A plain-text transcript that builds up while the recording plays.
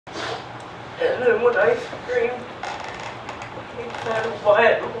And then when I screamed, he said,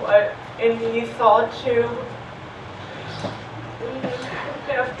 what? And he saw too.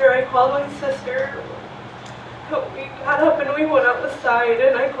 And after I called my sister, we got up and we went outside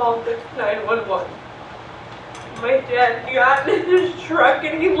and I called 911. My dad got in his truck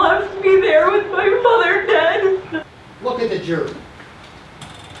and he left me there with my mother dead. Look at the jury.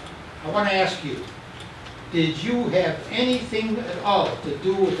 I want to ask you, did you have anything at all to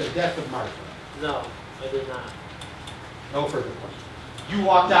do with the death of Martha? No, I did not. No further questions. You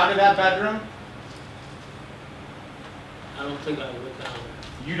walked out of that bedroom? I don't think I went down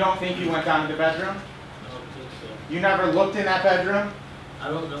there. You don't think you went down to the bedroom? I don't think so. You never looked in that bedroom? I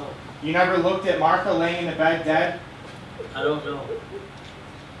don't know. You never looked at Martha laying in the bed dead? I don't know.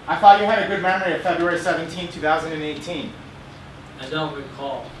 I thought you had a good memory of February 17, 2018. I don't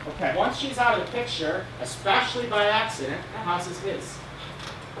recall. Okay. Once she's out of the picture, especially by accident, that house is his.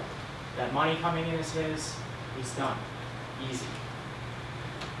 That money coming in is his. He's done. Easy.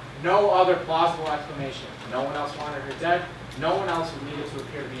 No other plausible explanation. No one else wanted her dead. No one else would need it to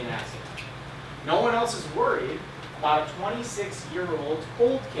appear to be an accident. No one else is worried about a 26-year-old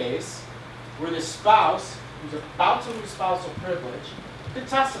cold case where the spouse, who's about to lose spousal privilege, could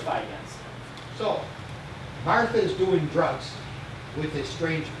testify against him. So, Martha is doing drugs with this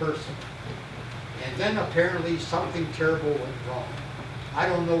strange person. And then apparently something terrible went wrong. I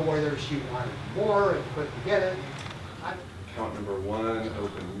don't know whether she wanted more and couldn't get it. Count number 1,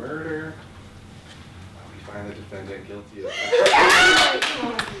 open murder. We find the defendant guilty of...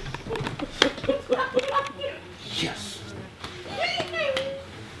 Yes.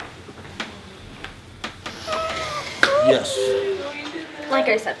 Yes. Like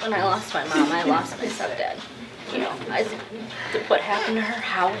I said, when I lost my mom, I lost my stepdad. You know, what happened to her,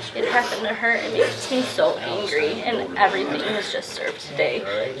 how it happened to her, it makes me so angry, and everything was just served today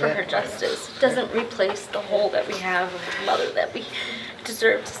for her justice. It doesn't replace the hole that we have of a mother that we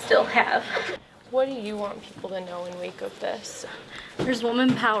deserve to still have. What do you want people to know in wake of this? There's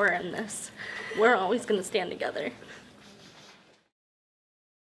woman power in this. We're always going to stand together.